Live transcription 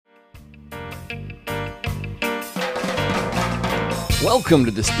Welcome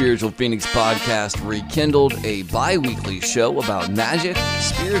to the Spiritual Phoenix Podcast Rekindled, a bi-weekly show about magic,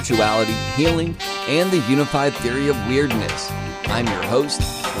 spirituality, healing, and the unified theory of weirdness. I'm your host,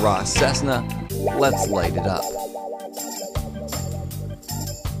 Ross Cessna. Let's light it up.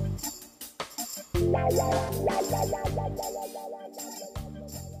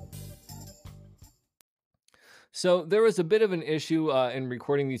 So there was a bit of an issue in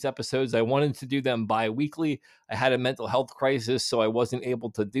recording these episodes. I wanted to do them bi-weekly. I had a mental health crisis, so I wasn't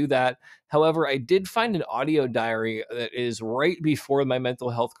able to do that. However, I did find an audio diary that is right before my mental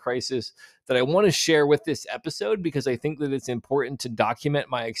health crisis that I want to share with this episode because I think that it's important to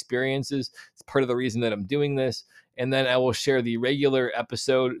document my experiences. It's part of the reason that I'm doing this. And then I will share the regular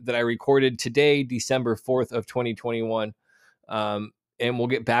episode that I recorded today, December 4th of 2021. And we'll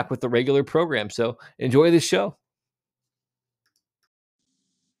get back with the regular program. So enjoy the show.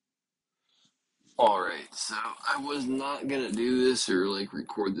 All right, so I was not gonna do this or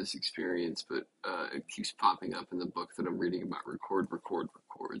record this experience, but it keeps popping up in the book that I'm reading about record.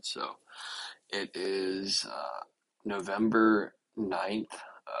 So it is November 9th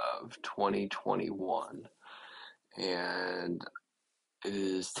of 2021, and it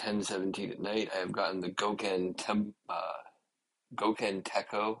is 10:17 at night. I have gotten the Goken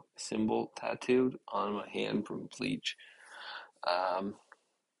Teko symbol tattooed on my hand from Bleach.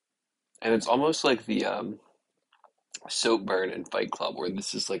 And it's almost like the soap burn in Fight Club, where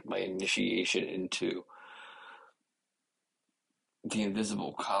this is like my initiation into the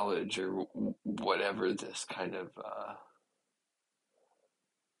invisible college or whatever this kind of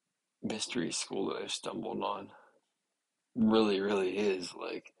mystery school that I've stumbled on really is.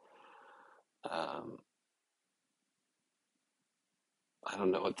 I don't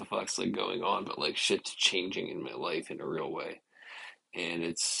know what the fuck's going on, but shit's changing in my life in a real way. And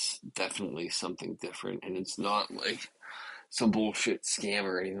it's definitely something different. And it's not like some bullshit scam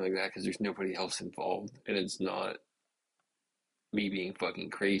or anything like that because there's nobody else involved. And it's not me being fucking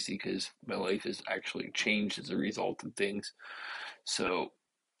crazy because my life has actually changed as a result of things. So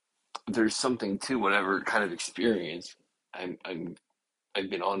there's something to whatever kind of experience I've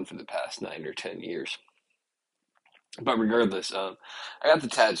been on for the past 9 or 10 years. But regardless, I got the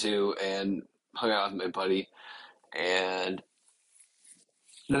tattoo and hung out with my buddy, and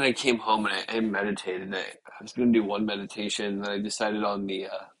then I came home and I meditated. I was going to do one meditation, and then I decided on the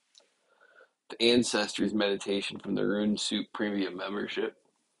Ancestors meditation from the Rune Soup Premium membership,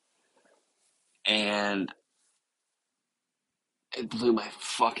 and it blew my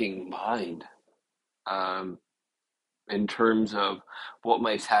fucking mind in terms of what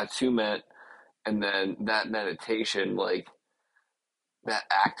my tattoo meant, and then that meditation, that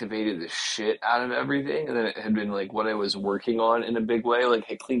activated the shit out of everything, and then it had been what I was working on in a big way.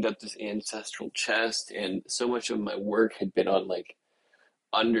 I cleaned up this ancestral chest, and so much of my work had been on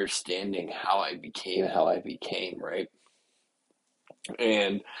understanding how I became, right?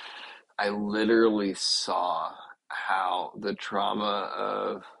 And I literally saw how the trauma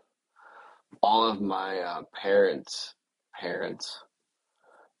of all of my parents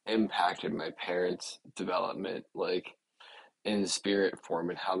impacted my parents' development, in spirit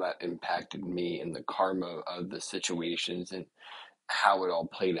form, and how that impacted me and the karma of the situations and how it all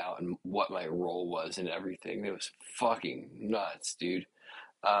played out and what my role was and everything. It was fucking nuts, dude.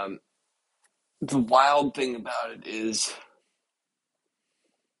 The wild thing about it is,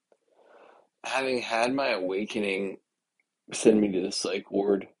 having had my awakening send me to the psych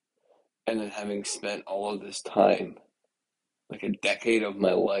ward, and then having spent all of this time, a decade of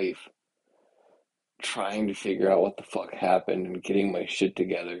my life, trying to figure out what the fuck happened and getting my shit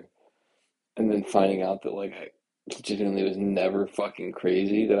together, and then finding out that I legitimately was never fucking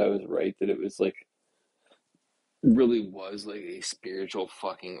crazy, that I was right, that it was really was a spiritual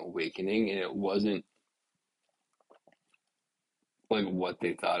fucking awakening, and it wasn't what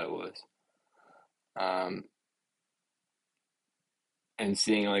they thought it was. And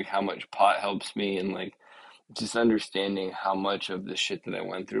seeing how much pot helps me, and just understanding how much of the shit that I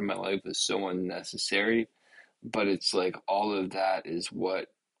went through in my life was so unnecessary, but it's all of that is what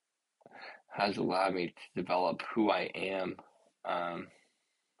has allowed me to develop who I am. And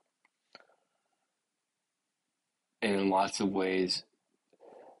in lots of ways,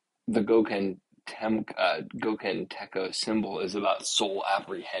 the Goken Teko symbol is about soul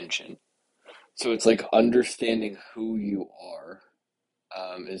apprehension. So it's understanding who you are,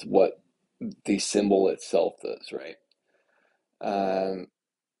 is what the symbol itself does, right?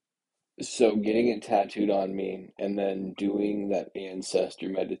 So getting it tattooed on me and then doing that ancestor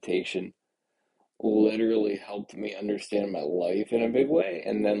meditation literally helped me understand my life in a big way,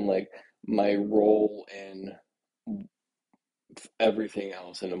 and then my role in everything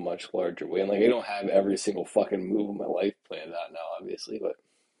else in a much larger way. And like I don't have every single fucking move of my life planned out now, obviously, but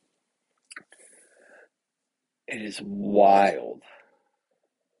it is wild.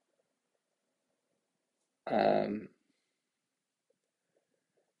 Um,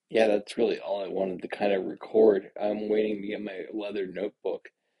 yeah, that's really all I wanted to kind of record. I'm waiting to get my leather notebook,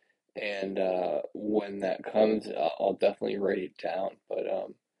 and when that comes, I'll definitely write it down. But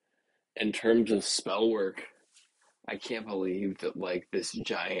in terms of spell work, I can't believe that like this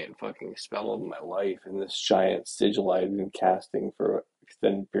giant fucking spell of my life and this giant sigil I've been casting for an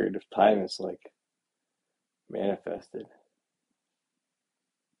extended period of time is like manifested.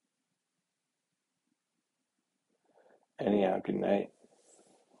 Anyhow, good night.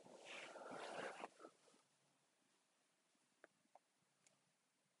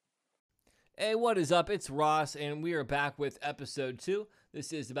 Hey, what is up? It's Ross, and we are back with episode 2.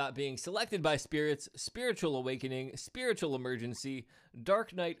 This is about being selected by spirits, spiritual awakening, spiritual emergency,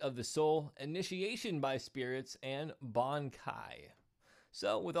 dark night of the soul, initiation by spirits, and Bonkai.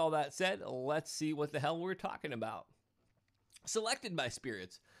 So, with all that said, let's see what the hell we're talking about. Selected by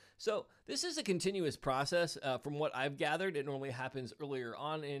spirits. So, this is a continuous process. From what I've gathered, it normally happens earlier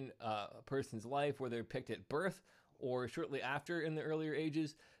on in a person's life where they're picked at birth or shortly after in the earlier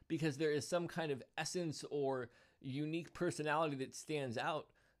ages because there is some kind of essence or unique personality that stands out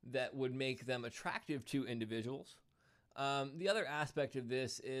that would make them attractive to individuals. The other aspect of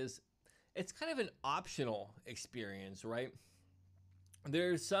this is it's kind of an optional experience, right?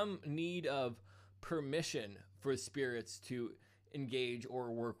 There's some need of permission for spirits to engage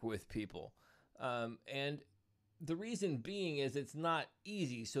or work with people. And the reason being is it's not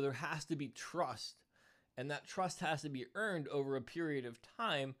easy, so there has to be trust. And that trust has to be earned over a period of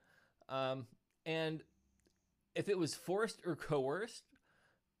time. And if it was forced or coerced,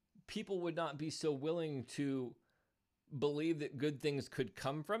 people would not be so willing to believe that good things could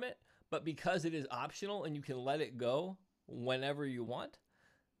come from it. But because it is optional and you can let it go whenever you want,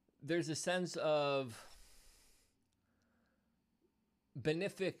 there's a sense of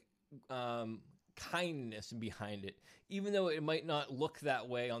benefic kindness behind it, even though it might not look that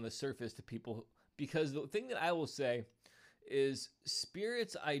way on the surface to people. Because the thing that I will say is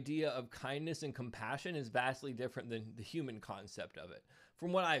spirit's idea of kindness and compassion is vastly different than the human concept of it,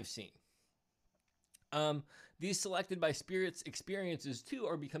 from what I've seen. These selected by spirits experiences too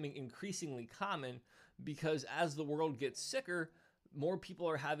are becoming increasingly common because as the world gets sicker, more people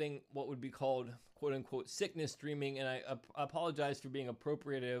are having what would be called quote unquote sickness dreaming. And I apologize for being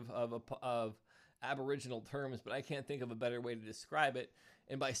appropriative of Aboriginal terms, but I can't think of a better way to describe it.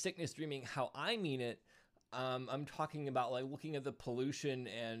 And by sickness dreaming, how I mean it, I'm talking about like looking at the pollution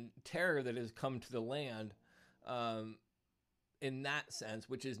and terror that has come to the land in that sense,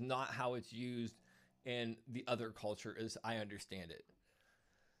 which is not how it's used in the other culture as I understand it.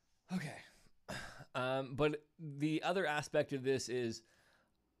 Okay. But the other aspect of this is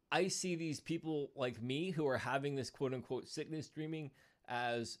I see these people like me who are having this quote unquote sickness dreaming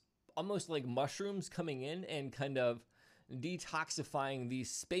as almost like mushrooms coming in and kind of detoxifying these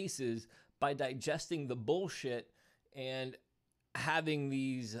spaces by digesting the bullshit and having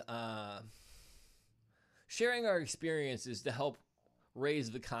these sharing our experiences to help raise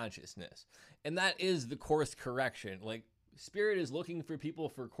the consciousness. And that is the course correction. Like spirit is looking for people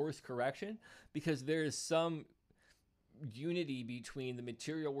for course correction because there is some unity between the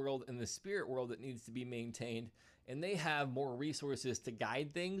material world and the spirit world that needs to be maintained, and they have more resources to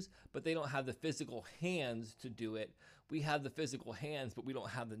guide things, but they don't have the physical hands to do it. We have the physical hands, but we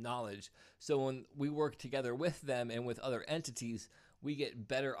don't have the knowledge. So when we work together with them and with other entities, we get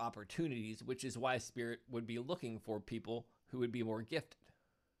better opportunities, which is why spirit would be looking for people who would be more gifted.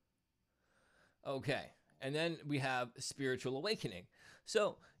 Okay. And then we have spiritual awakening.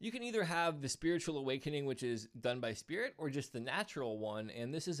 So you can either have the spiritual awakening, which is done by spirit, or just the natural one.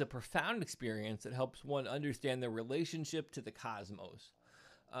 And this is a profound experience that helps one understand their relationship to the cosmos.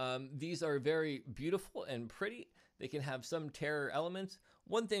 These are very beautiful and pretty. They can have some terror elements.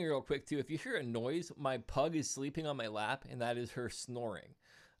 One thing real quick too, if you hear a noise, my pug is sleeping on my lap and that is her snoring.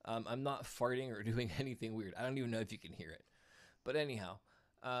 I'm not farting or doing anything weird. I don't even know if you can hear it. But anyhow,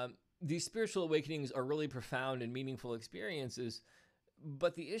 these spiritual awakenings are really profound and meaningful experiences.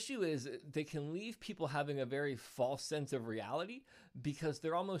 But the issue is they can leave people having a very false sense of reality because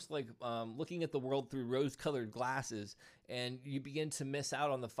they're almost like looking at the world through rose-colored glasses, and you begin to miss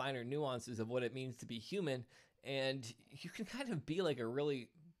out on the finer nuances of what it means to be human, and you can kind of be like a really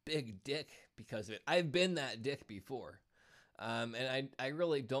big dick because of it. I've been that dick before, and I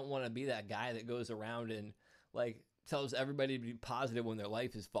really don't want to be that guy that goes around and like tells everybody to be positive when their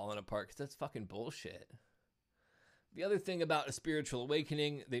life is falling apart because that's fucking bullshit. The other thing about a spiritual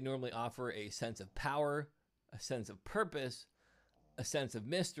awakening, they normally offer a sense of power, a sense of purpose, a sense of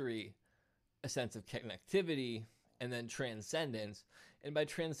mystery, a sense of connectivity, and then transcendence. And by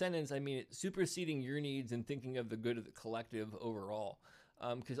transcendence, I mean it superseding your needs and thinking of the good of the collective overall.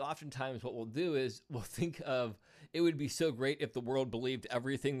 Because oftentimes what we'll do is we'll think of it would be so great if the world believed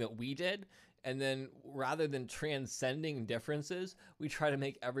everything that we did. And then rather than transcending differences, we try to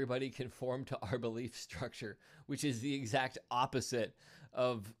make everybody conform to our belief structure, which is the exact opposite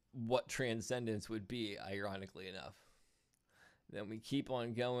of what transcendence would be, ironically enough. Then we keep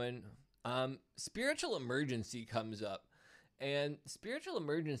on going. Spiritual emergency comes up. And spiritual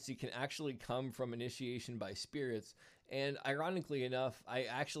emergency can actually come from initiation by spirits. And ironically enough, I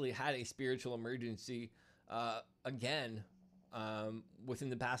actually had a spiritual emergency again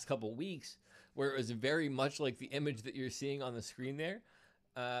within the past couple weeks, where it was very much like the image that you're seeing on the screen there.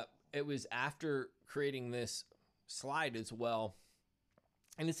 It was after creating this slide as well.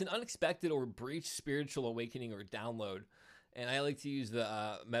 And it's an unexpected or brief spiritual awakening or download. And I like to use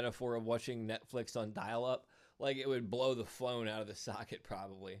the metaphor of watching Netflix on dial-up. Like it would blow the phone out of the socket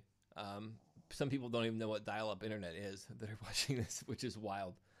probably. Some people don't even know what dial-up internet is that are watching this, which is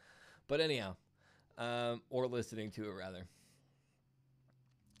wild. But anyhow, or listening to it rather.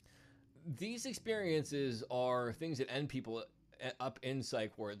 These experiences are things that end people up in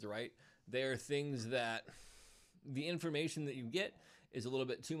psych wards, right? They are things that the information that you get is a little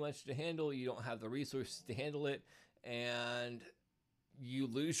bit too much to handle. You don't have the resources to handle it, and you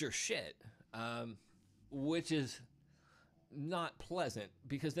lose your shit, which is not pleasant,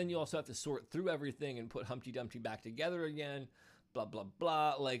 because then you also have to sort through everything and put Humpty Dumpty back together again, blah, blah,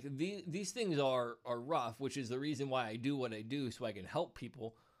 blah. Like these things are rough, which is the reason why I do what I do, so I can help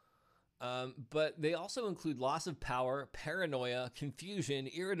people. But they also include loss of power, paranoia, confusion,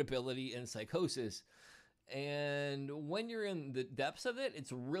 irritability, and psychosis. And when you're in the depths of it,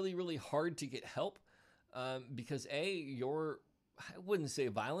 it's really, really hard to get help, because I wouldn't say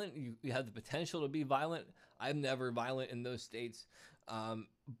violent. You have the potential to be violent. I'm never violent in those states.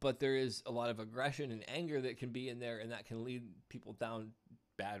 But there is a lot of aggression and anger that can be in there, and that can lead people down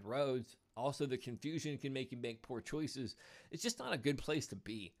bad roads. Also, the confusion can make you make poor choices. It's just not a good place to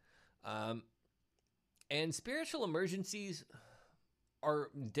be. And spiritual emergencies are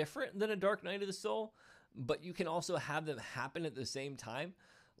different than a dark night of the soul, but you can also have them happen at the same time.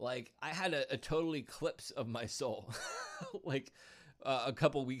 Like I had a total eclipse of my soul, like a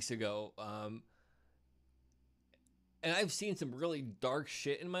couple weeks ago. And I've seen some really dark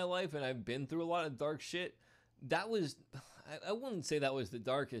shit in my life, and I've been through a lot of dark shit. That was, I wouldn't say that was the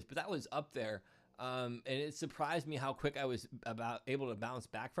darkest, but that was up there. And it surprised me how quick I was able to bounce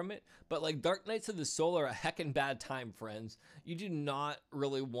back from it. But like dark nights of the soul are a heckin' bad time, friends. You do not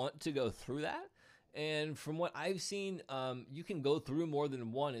really want to go through that. And from what I've seen, you can go through more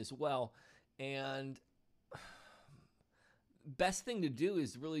than one as well. And best thing to do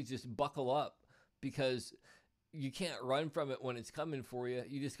is really just buckle up, because you can't run from it when it's coming for you.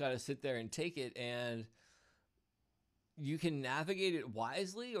 You just got to sit there and take it, and you can navigate it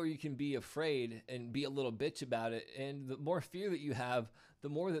wisely, or you can be afraid and be a little bitch about it. And the more fear that you have, the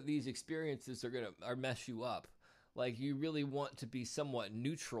more that these experiences are mess you up. Like you really want to be somewhat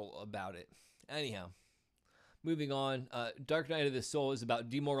neutral about it. Anyhow, moving on. Dark Night of the Soul is about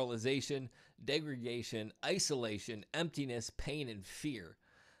demoralization, degradation, isolation, emptiness, pain, and fear.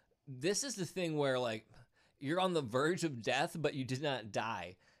 This is the thing where like you're on the verge of death, but you did not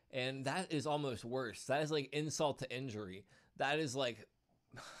die. And that is almost worse. That is like insult to injury. That is like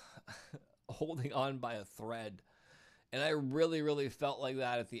holding on by a thread. And I really, really felt like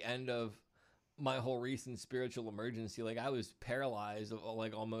that at the end of my whole recent spiritual emergency. Like I was paralyzed,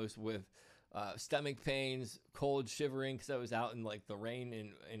 like almost with stomach pains, cold, shivering, because I was out in like the rain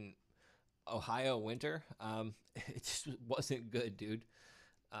in Ohio winter. It just wasn't good, dude.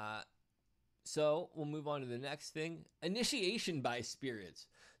 So we'll move on to the next thing. Initiation by spirits.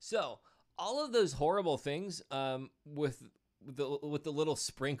 So all of those horrible things with the little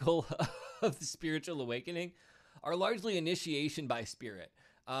sprinkle of the spiritual awakening are largely initiation by spirit.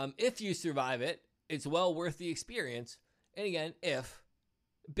 If you survive it, it's well worth the experience. And again,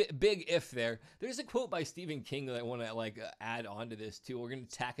 big if there. There's a quote by Stephen King that I want to add on to this too. We're going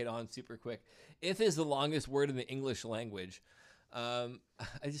to tack it on super quick. If is the longest word in the English language. I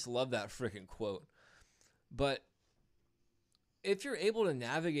just love that freaking quote. But if you're able to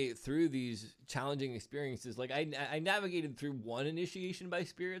navigate through these challenging experiences, like I navigated through one initiation by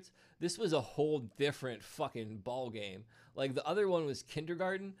spirits. This was a whole different fucking ball game. Like the other one was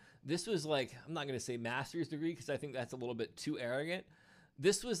kindergarten. This was like, I'm not going to say master's degree because I think that's a little bit too arrogant.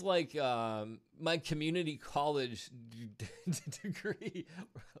 This was like my community college degree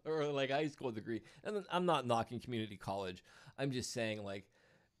or like high school degree. And I'm not knocking community college. I'm just saying like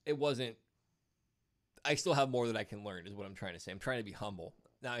it wasn't. I still have more that I can learn, is what I'm trying to say. I'm trying to be humble.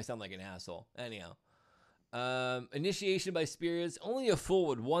 Now I sound like an asshole. Anyhow, initiation by spirits. Only a fool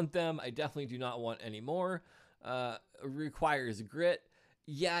would want them. I definitely do not want any more. Requires grit.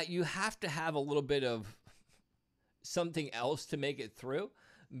 Yeah, you have to have a little bit of something else to make it through,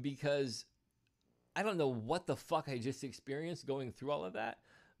 because I don't know what the fuck I just experienced going through all of that,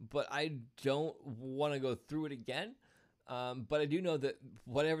 but I don't want to go through it again. But I do know that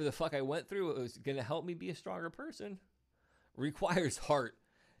whatever the fuck I went through, it was going to help me be a stronger person. Requires heart.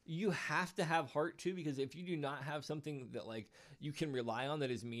 You have to have heart too, because if you do not have something that like you can rely on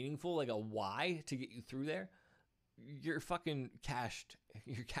that is meaningful, like a why to get you through there, you're fucking cashed.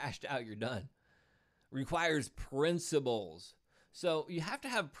 You're cashed out. You're done. Requires principles. So you have to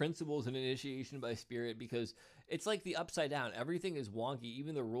have principles in initiation by spirit, because it's like the upside down. Everything is wonky.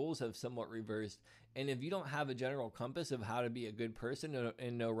 Even the rules have somewhat reversed. And if you don't have a general compass of how to be a good person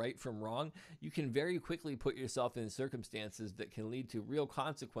and know right from wrong, you can very quickly put yourself in circumstances that can lead to real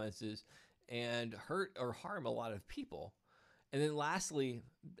consequences and hurt or harm a lot of people. And then lastly,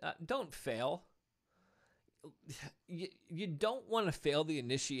 don't fail. You don't want to fail the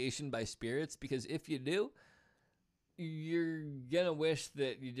initiation by spirits, because if you do, you're gonna wish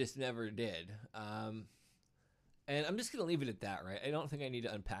that you just never did. And I'm just gonna leave it at that, right? I don't think I need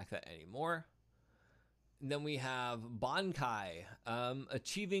to unpack that anymore. And then we have Bankai,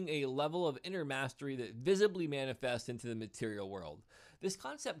 achieving a level of inner mastery that visibly manifests into the material world. This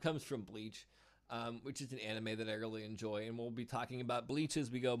concept comes from Bleach, which is an anime that I really enjoy, and we'll be talking about Bleach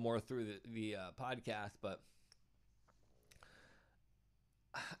as we go more through the podcast. But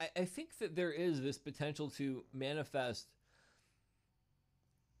I think that there is this potential to manifest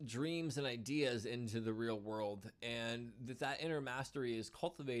dreams and ideas into the real world, and that inner mastery is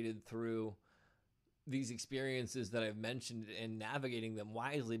cultivated through these experiences that I've mentioned and navigating them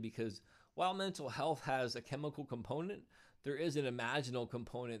wisely, because while mental health has a chemical component, there is an imaginal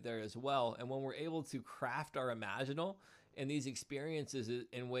component there as well. And when we're able to craft our imaginal and these experiences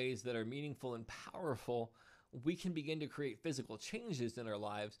in ways that are meaningful and powerful, we can begin to create physical changes in our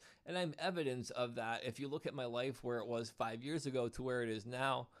lives. And I'm evidence of that. If you look at my life where it was 5 years ago to where it is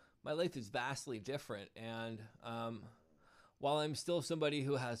now, my life is vastly different. And while I'm still somebody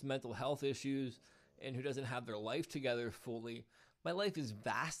who has mental health issues and who doesn't have their life together fully, my life is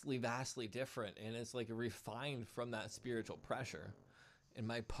vastly, vastly different. And it's like refined from that spiritual pressure. And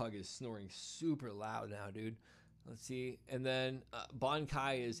my pug is snoring super loud now, dude. Let's see. And then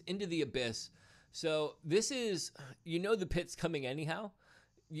Bankai is into the abyss. So this is, the pit's coming anyhow.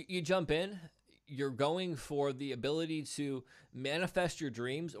 You jump in, you're going for the ability to manifest your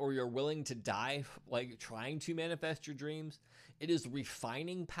dreams, or you're willing to die like trying to manifest your dreams. It is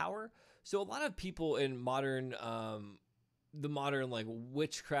refining power. So a lot of people in modern, the modern like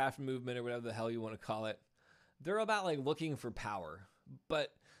witchcraft movement or whatever the hell you want to call it, they're about like looking for power,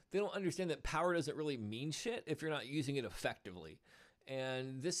 but they don't understand that power doesn't really mean shit if you're not using it effectively.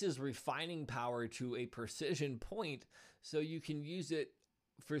 And this is refining power to a precision point so you can use it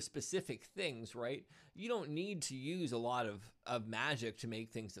for specific things, right? You don't need to use a lot of magic to make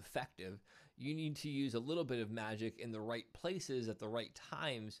things effective. You need to use a little bit of magic in the right places at the right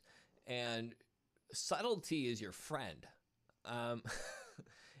times. And subtlety is your friend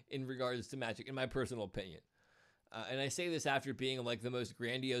in regards to magic, in my personal opinion. And I say this after being like the most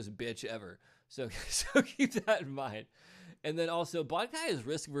grandiose bitch ever. So keep that in mind. And then also, Bankai is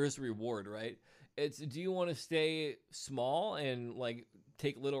risk versus reward, right? It's, do you want to stay small and like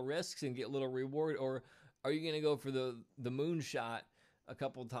take little risks and get little reward, or are you going to go for the moonshot a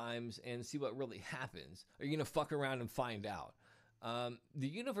couple times and see what really happens? Are you going to fuck around and find out? The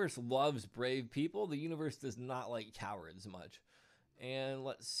universe loves brave people. The universe does not like cowards much. And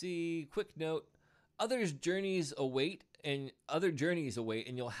let's see, quick note. Other journeys await, and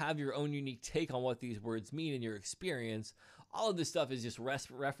you'll have your own unique take on what these words mean in your experience. All of this stuff is just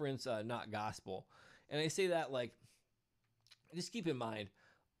reference, not gospel. And I say that like, just keep in mind,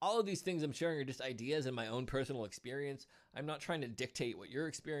 all of these things I'm sharing are just ideas in my own personal experience. I'm not trying to dictate what your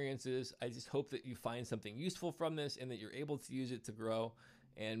experience is. I just hope that you find something useful from this and that you're able to use it to grow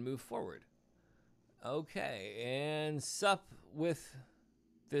and move forward. Okay, and sup with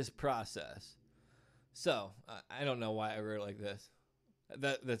this process. So, I don't know why I wrote it like this.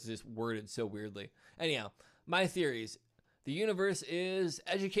 That's just worded so weirdly. Anyhow, my theories. The universe is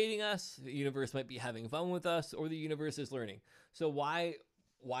educating us. The universe might be having fun with us, or the universe is learning. So why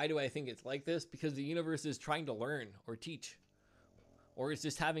do I think it's like this? Because the universe is trying to learn or teach. Or it's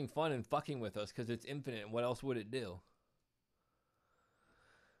just having fun and fucking with us because it's infinite. What else would it do?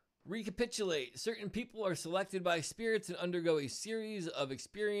 Recapitulate. Certain people are selected by spirits and undergo a series of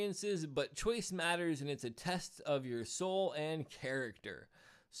experiences, but choice matters and it's a test of your soul and character.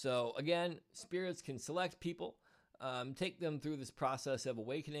 So again, spirits can select people, take them through this process of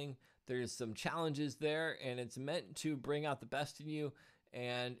awakening. There's some challenges there, and it's meant to bring out the best in you.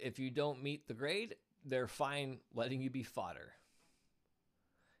 And if you don't meet the grade, they're fine letting you be fodder.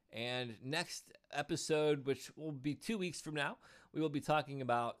 And next episode, which will be 2 weeks from now, we will be talking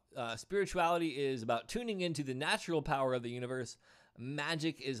about spirituality is about tuning into the natural power of the universe.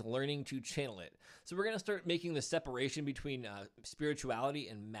 Magic is learning to channel it. So we're going to start making the separation between spirituality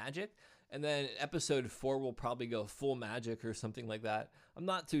and magic. And then episode 4 will probably go full magic or something like that. I'm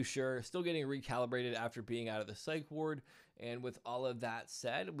not too sure. Still getting recalibrated after being out of the psych ward. And with all of that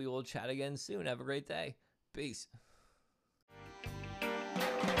said, we will chat again soon. Have a great day. Peace.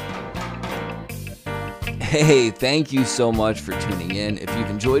 Hey, thank you so much for tuning in. If you've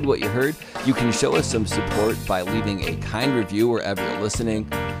enjoyed what you heard, you can show us some support by leaving a kind review wherever you're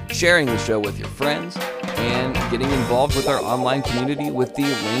listening, sharing the show with your friends, and getting involved with our online community with the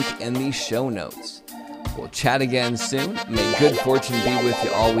link in the show notes. We'll chat again soon. May good fortune be with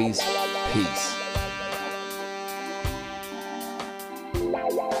you always. Peace.